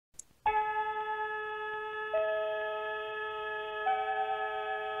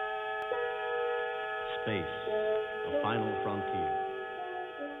Space, the final frontier.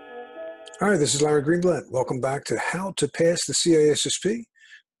 Hi, this is Larry Greenblatt. Welcome back to How to Pass the CISSP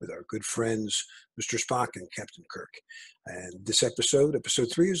with our good friends, Mr. Spock and Captain Kirk. And this episode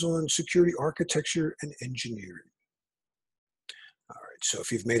 3, is on security architecture and engineering. All right, so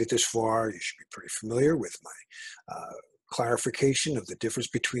if you've made it this far, you should be pretty familiar with my clarification of the difference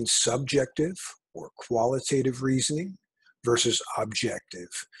between subjective or qualitative reasoning versus objective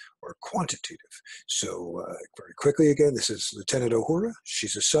or quantitative. So very quickly again, this is Lieutenant Uhura.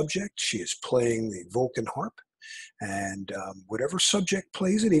 She's a subject. She is playing the Vulcan harp. And whatever subject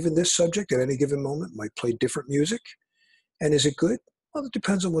plays it, even this subject at any given moment might play different music. And is it good? Well, it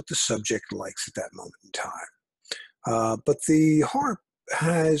depends on what the subject likes at that moment in time. But the harp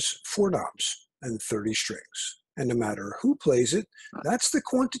has 4 knobs and 30 strings. And no matter who plays it, that's the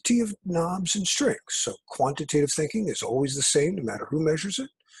quantity of knobs and strings. So quantitative thinking is always the same no matter who measures it,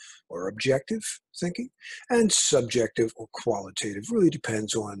 or objective thinking. And subjective or qualitative really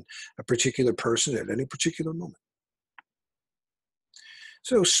depends on a particular person at any particular moment.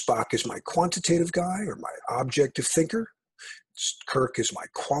 So Spock is my quantitative guy or my objective thinker. Kirk is my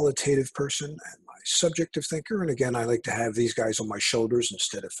qualitative person and my subjective thinker. And again, I like to have these guys on my shoulders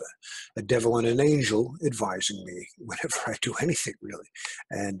instead of a devil and an angel advising me whenever I do anything, really.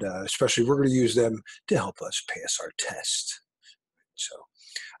 And especially we're going to use them to help us pass our test. So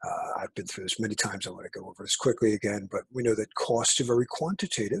I've been through this many times. I want to go over this quickly again, but we know that costs are very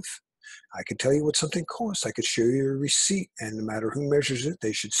quantitative. I can tell you what something costs. I could show you a receipt, and no matter who measures it,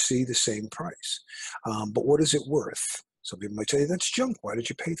 they should see the same price. But what is it worth? Some people might tell you that's junk. Why did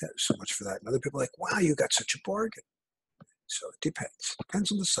you pay that so much for that? And other people are like, wow, you got such a bargain. So it depends.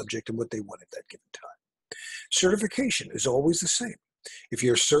 Depends on the subject and what they want at that given time. Certification is always the same. If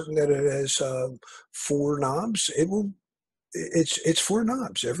you're certain that it has 4 knobs, it's 4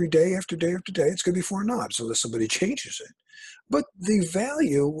 knobs. Every day after day after day, it's going to be 4 knobs unless somebody changes it. But the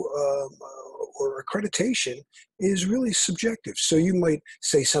value or accreditation is really subjective. So you might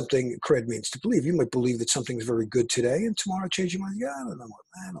say something, cred means to believe. You might believe that something is very good today, and tomorrow change your mind. Yeah, I don't know.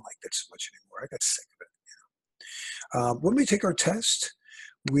 I don't like that so much anymore. I got sick of it. When we take our test,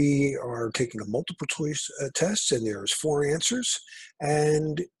 we are taking a multiple choice test, and there's 4 answers.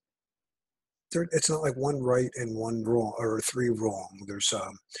 And it's not like 1 right and 1 wrong, or 3 wrong. There's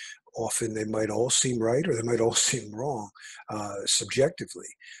often they might all seem right or they might all seem wrong subjectively.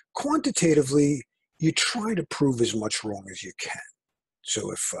 Quantitatively, you try to prove as much wrong as you can.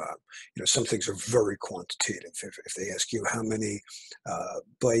 So if some things are very quantitative. If they ask you how many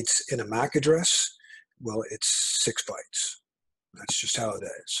bytes in a MAC address, well, it's 6 bytes. That's just how it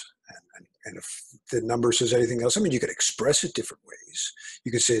is. And if the number says anything else, I mean, you could express it different ways.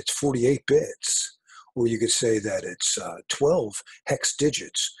 You could say it's 48 bits, or you could say that it's 12 hex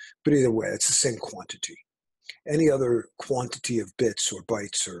digits. But either way, it's the same quantity. Any other quantity of bits or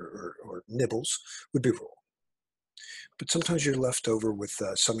bytes or nibbles would be wrong. But sometimes you're left over with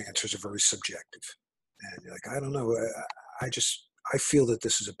some answers are very subjective. And you're like, I don't know. I feel that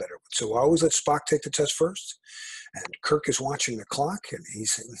this is a better one. So I always let Spock take the test first. And Kirk is watching the clock, and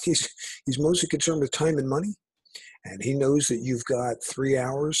he's mostly concerned with time and money. And he knows that you've got 3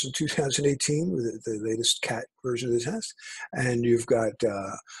 hours in 2018 with the latest CAT version of the test. And you've got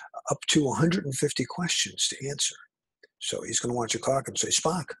up to 150 questions to answer. So he's going to watch the clock and say,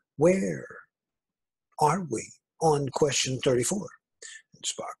 Spock, where are we on question 34? And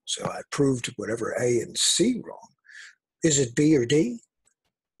Spock, so I proved whatever A and C wrong. Is it B or D?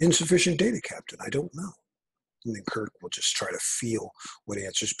 Insufficient data, Captain. I don't know. And then Kirk will just try to feel what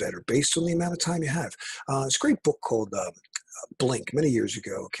answers better based on the amount of time you have. It's a great book called Blink, many years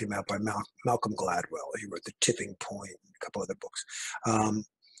ago. It came out by Malcolm Gladwell. He wrote The Tipping Point and a couple other books.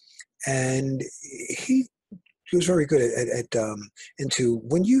 And he was very good into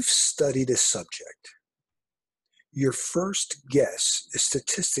when you've studied a subject, your first guess is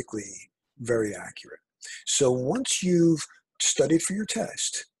statistically very accurate. So once you've studied for your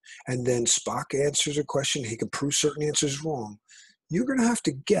test, and then Spock answers a question, he can prove certain answers wrong, you're going to have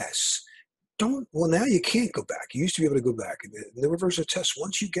to guess. Well, now you can't go back. You used to be able to go back. In the reversal test,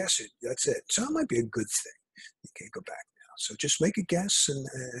 once you guess it, that's it. So that might be a good thing. You can't go back now. So just make a guess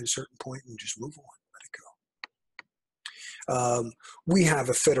at a certain point and just move on. Let it go. We have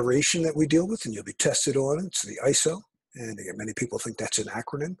a federation that we deal with, and you'll be tested on it. It's the ISO. And again, many people think that's an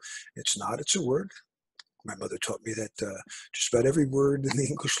acronym. It's not. It's a word. My mother taught me that just about every word in the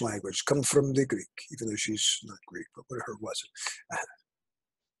English language comes from the Greek, even though she's not Greek, but what her wasn't.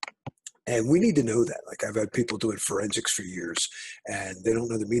 And we need to know that. Like I've had people doing forensics for years, and they don't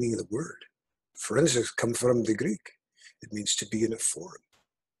know the meaning of the word. Forensics come from the Greek. It means to be in a forum.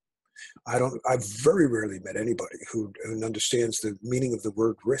 I've very rarely met anybody who understands the meaning of the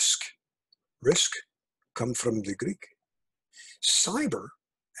word risk. Risk come from the Greek. Cyber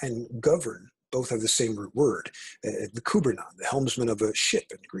and govern both have the same root word, the kubernon, the helmsman of a ship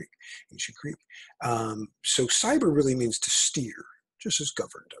in Greek, ancient Greek. So cyber really means to steer, just as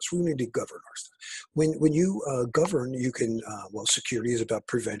govern does. We need to govern our stuff. When you govern, you can, well, security is about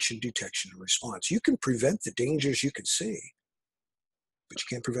prevention, detection, and response. You can prevent the dangers you can see, but you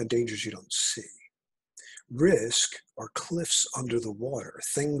can't prevent dangers you don't see. Risk are cliffs under the water,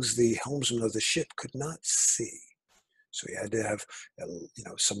 things the helmsman of the ship could not see. So you had to have,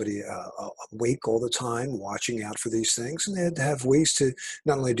 somebody awake all the time, watching out for these things, and they had to have ways to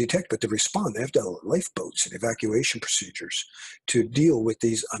not only detect but to respond. They have to have lifeboats and evacuation procedures to deal with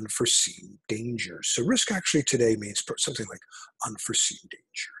these unforeseen dangers. So risk actually today means something like unforeseen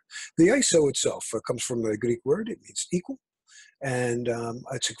danger. The ISO itself comes from a Greek word. It means equal. And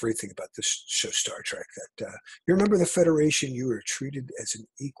it's a great thing about this show, Star Trek, that you remember the Federation, you were treated as an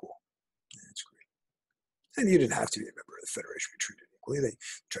equal. That's great. And you didn't have to be a member of the Federation to be treated equally. They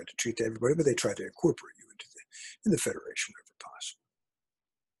tried to treat everybody, but they tried to incorporate you in the Federation wherever possible.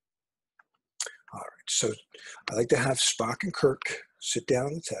 All right, so I like to have Spock and Kirk sit down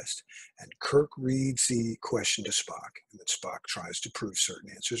on the test, and Kirk reads the question to Spock, and then Spock tries to prove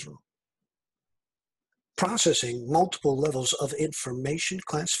certain answers wrong. Processing multiple levels of information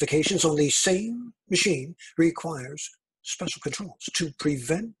classifications on the same machine requires special controls to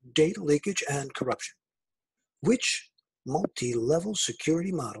prevent data leakage and corruption. Which multi-level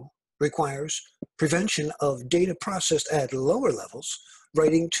security model requires prevention of data processed at lower levels,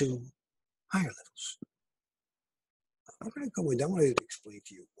 writing to higher levels? I'm going to go in. I want to explain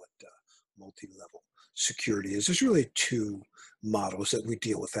to you what multi-level security is. There's really two models that we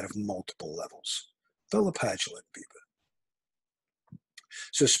deal with that have multiple levels. Bell-LaPadula and Biba.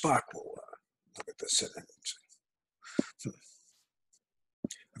 So Spock will look at this and say,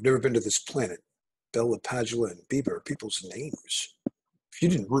 I've never been to this planet. Bell-LaPadula and Biba are people's names. If you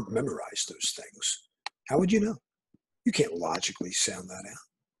didn't memorize those things, how would you know? You can't logically sound that out.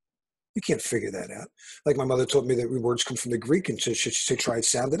 You can't figure that out. Like my mother taught me that words come from the Greek, and so she'd say, try to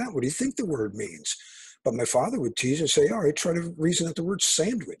sound it out. What do you think the word means? But my father would tease and say, all right, try to reason out the word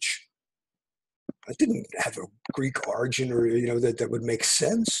sandwich. That didn't have a Greek origin, or that would make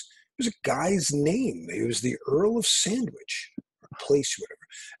sense. It was a guy's name. He was the Earl of Sandwich, or place,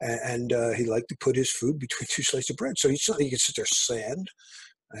 whatever. And he liked to put his food between two slices of bread. So he could sit there, sand,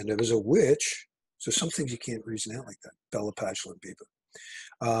 and there was a witch. So some things you can't reason out like that. Bell-LaPadula and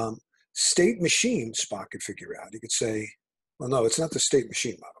Biba. State machine, Spock could figure out. He could say, well, no, it's not the state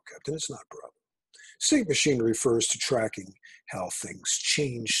machine model, Captain. It's not, brother. State machine refers to tracking how things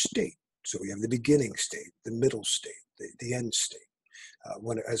change state. So we have the beginning state, the middle state, the end state.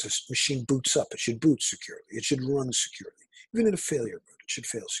 As a machine boots up, it should boot securely. It should run securely. Even in a failure mode, it should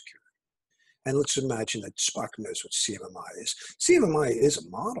fail securely. And let's imagine that Spock knows what CMMI is. CMMI is a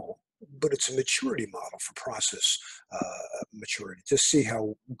model, but it's a maturity model for process maturity, to see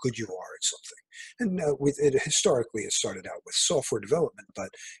how good you are at something. And historically, it started out with software development, but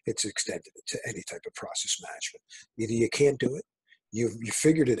it's extended to any type of process management. Either you can't do it, you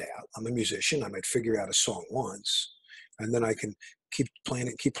figured it out. I'm a musician. I might figure out a song once, and then I can keep playing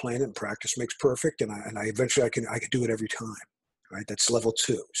it, and practice makes perfect. And I eventually I can do it every time. Right? That's level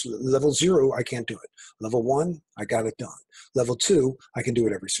 2. So level 0, I can't do it. Level 1, I got it done. Level 2, I can do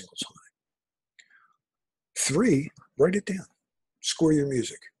it every single time. 3, write it down. Score your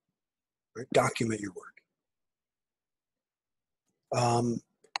music. Right? Document your work.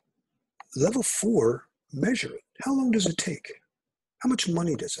 Level 4, measure it. How long does it take? How much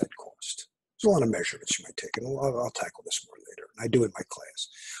money does that cost? There's a lot of measurements you might take, and I'll tackle this more later. I do in my class.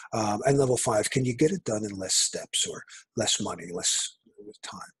 And level 5, can you get it done in less steps or less money, less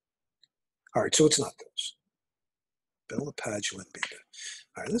time? All right, so it's not those. Bell-LaPadula and Biba.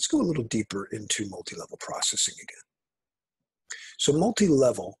 All right, let's go a little deeper into multi-level processing again. So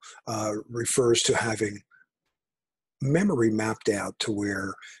multi-level refers to having memory mapped out to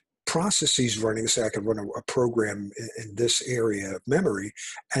where processes running. Say I could run a program in this area of memory,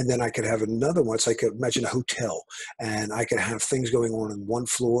 and then I could have another one. It's like, imagine a hotel, and I could have things going on one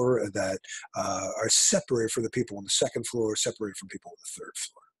floor that are separated from the people on the second floor, separated from people on the third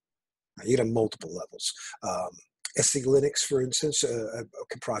floor. Now, you have multiple levels. SC Linux, for instance,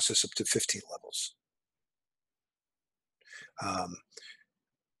 can process up to 15 levels.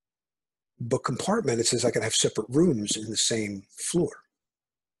 But compartment, it says I can have separate rooms in the same floor.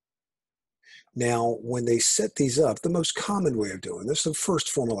 Now, when they set these up, the most common way of doing this, the first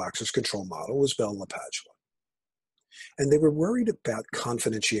formal access control model was Bell-LaPadula. And they were worried about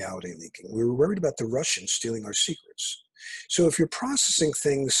confidentiality leaking. We were worried about the Russians stealing our secrets. So if you're processing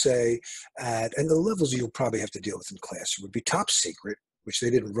things, say, and the levels you'll probably have to deal with in class would be top secret, which they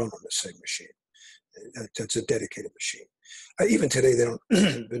didn't run on the same machine. That's a dedicated machine. Even today, they don't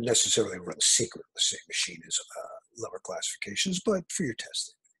necessarily run secret on the same machine as lower classifications, but for your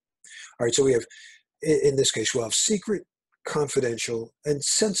testing. All right, so we have, in this case, we'll have secret, confidential, and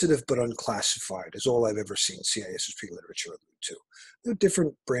sensitive but unclassified is all I've ever seen CISSP literature allude to. The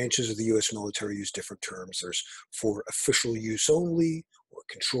different branches of the U.S. military use different terms. There's for official use only, or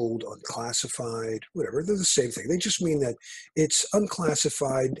controlled unclassified, whatever. They're the same thing. They just mean that it's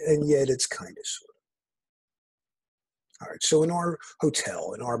unclassified and yet it's kind of sort of. All right, so in our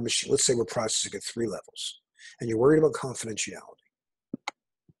hotel, in our machine, let's say we're processing at 3 levels, and you're worried about confidentiality.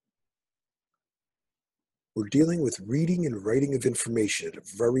 We're dealing with reading and writing of information at a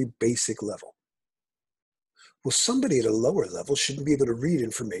very basic level. Well, somebody at a lower level shouldn't be able to read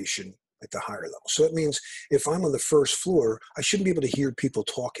information at the higher level. So that means if I'm on the first floor, I shouldn't be able to hear people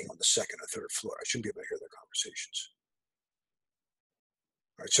talking on the second or third floor. I shouldn't be able to hear their conversations.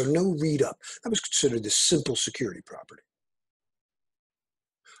 All right, so no read up. That was considered a simple security property.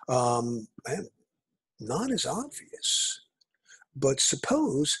 And not as obvious, but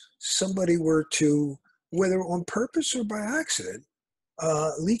suppose somebody were to, whether on purpose or by accident,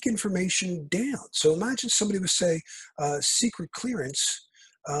 leak information down. So imagine somebody would say, secret clearance,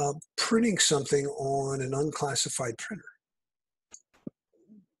 printing something on an unclassified printer.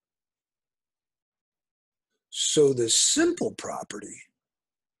 So the simple property,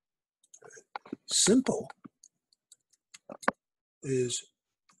 simple, is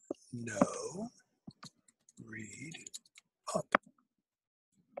no read up.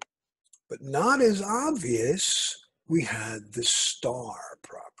 But not as obvious, we had the star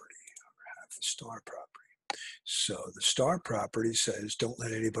property, or have the star property. So the star property says don't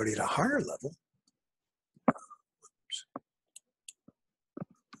let anybody at a higher level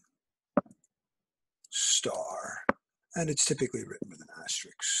star, and it's typically written with an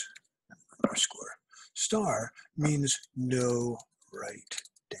asterisk and an underscore. Star means no write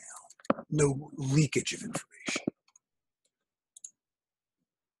down, no leakage of information.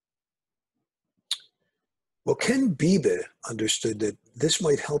 Well, Ken Biba understood that this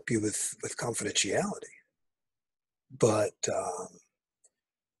might help you with confidentiality, but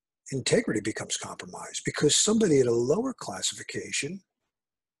integrity becomes compromised because somebody at a lower classification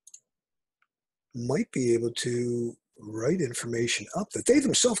might be able to write information up that they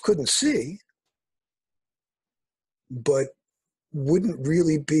themselves couldn't see, but wouldn't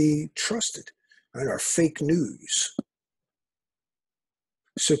really be trusted, right? Are fake news.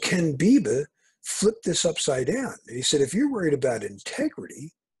 So Ken Biba flipped this upside down. And he said, if you're worried about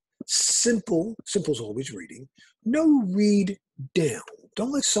integrity, simple's always reading, no read down.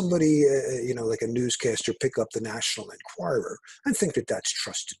 Don't let somebody, like a newscaster pick up the National Enquirer and think that that's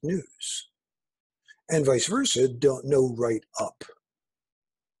trusted news. And vice versa, no write up.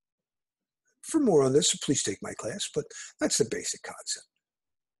 For more on this, please take my class, but that's the basic concept.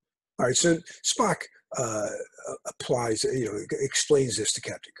 All right, so Spock explains this to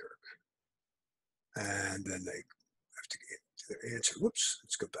Captain Kirk. And then they have to get their answer. Whoops,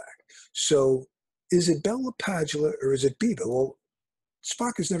 let's go back. So is it Bell-LaPadula or is it Biba? Well,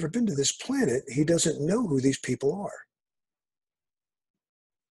 Spock has never been to this planet. He doesn't know who these people are.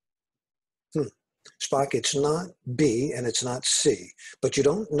 Spock, it's not B and it's not C, but you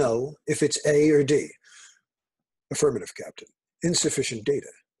don't know if it's A or D. Affirmative, Captain. Insufficient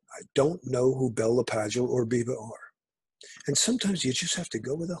data. I don't know who Bell-LaPadula or Biba are. And sometimes you just have to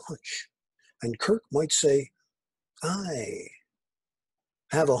go with a hunch. And Kirk might say, I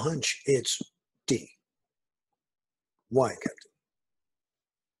have a hunch it's D. Why, Captain?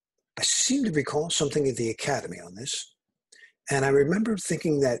 I seem to recall something at the Academy on this, and I remember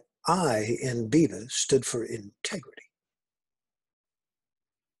thinking that I in Biba stood for integrity.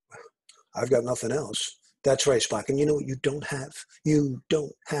 I've got nothing else. That's right, Spock. And you know what you don't have? You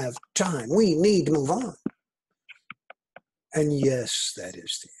don't have time. We need to move on. And yes, that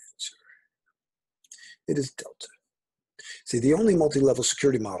is the answer. It is delta. See, the only multi-level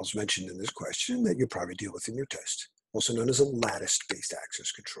security models mentioned in this question that you'll probably deal with in your test, also known as a lattice-based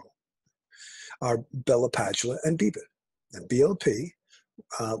access control, are Bell-LaPadula and Biba. And BLP,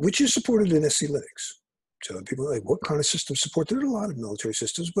 which is supported in SC Linux. So people are like, what kind of systems support? There are a lot of military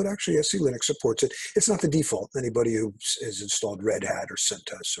systems, but actually SC Linux supports it. It's not the default. Anybody who has installed Red Hat or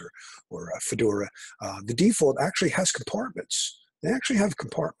CentOS or Fedora, the default actually has compartments. They actually have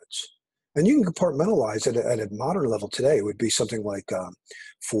compartments. And you can compartmentalize it at a modern level today. It would be something like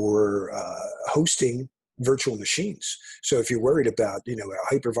for hosting virtual machines. So if you're worried about, you know, a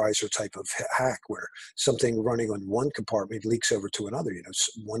hypervisor type of hack where something running on one compartment leaks over to another, you know,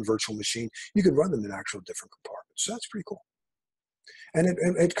 one virtual machine, you could run them in actual different compartments. So that's pretty cool. And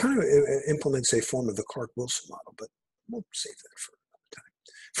it kind of implements a form of the Clark-Wilson model, but we'll save that for another time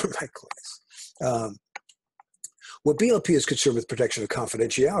for my class. What BLP is concerned with protection of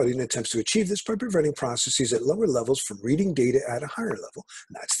confidentiality and attempts to achieve this by preventing processes at lower levels from reading data at a higher level,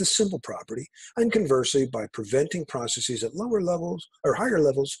 and that's the symbol property, and conversely by preventing processes at lower levels or higher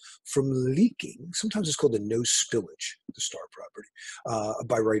levels from leaking. Sometimes it's called the no spillage, the star property,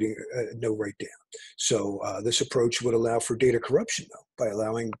 by writing no write down. So this approach would allow for data corruption, though, by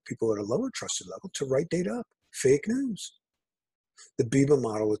allowing people at a lower trusted level to write data up. Fake news. The Biba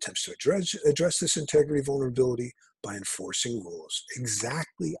model attempts to address this integrity vulnerability by enforcing rules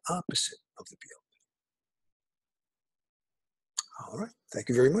exactly opposite of the BLP. All right, thank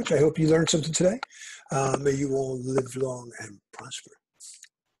you very much. I hope you learned something today. May you all live long and prosper.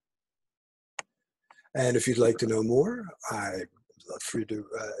 And if you'd like to know more, I'd love for you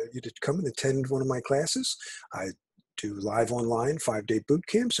to come and attend one of my classes. I do live online 5-day boot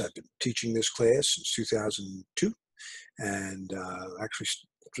camps. I've been teaching this class since 2002. And actually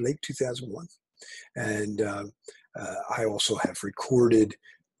late 2001. And I also have recorded,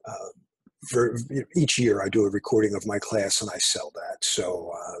 each year I do a recording of my class and I sell that.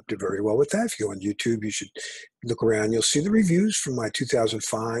 So do very well with that. If you go on YouTube, you should look around. You'll see the reviews from my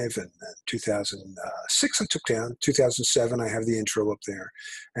 2005 and 2006 I took down. 2007 I have the intro up there.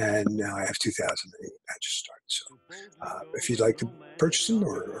 And now I have 2008. I just started. So if you'd like to purchase them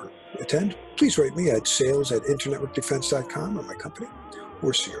or attend, please write me at sales@internetworkdefense.com or my company,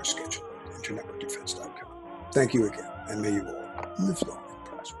 or see our schedule at internetworkdefense.com. Thank you again, and may you all live long.